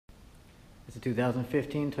It's a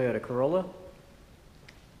 2015 Toyota Corolla.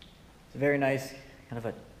 It's a very nice, kind of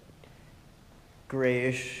a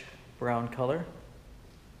grayish brown color.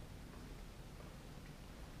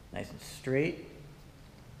 Nice and straight.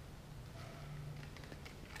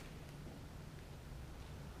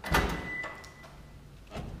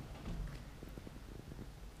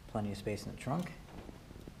 Plenty of space in the trunk.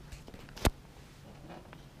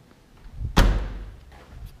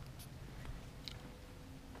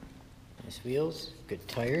 Nice wheels, good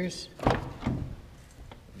tires.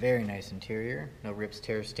 Very nice interior. No rips,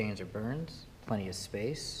 tears, stains, or burns. Plenty of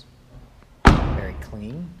space. Very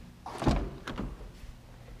clean. Got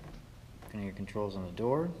your controls on the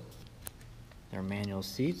door. There are manual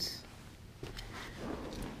seats.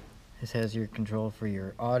 This has your control for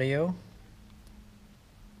your audio,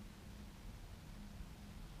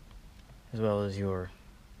 as well as your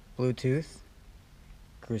Bluetooth.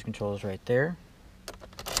 Cruise control is right there.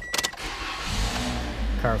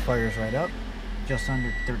 Car fires right up, just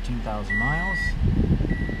under 13,000 miles.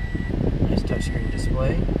 Nice touchscreen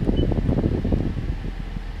display.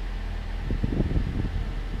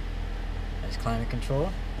 Nice climate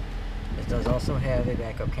control. This does also have a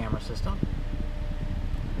backup camera system.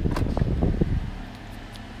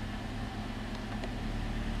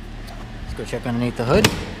 Let's go check underneath the hood.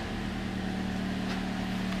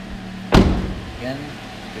 Again,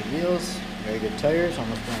 good wheels, very good tires,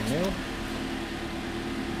 almost brand new.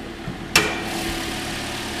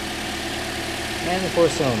 And the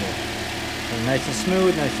 4-cylinder. So nice and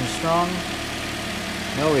smooth, nice and strong,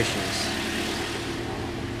 no issues.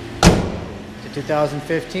 It's a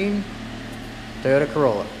 2015 Toyota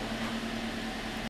Corolla.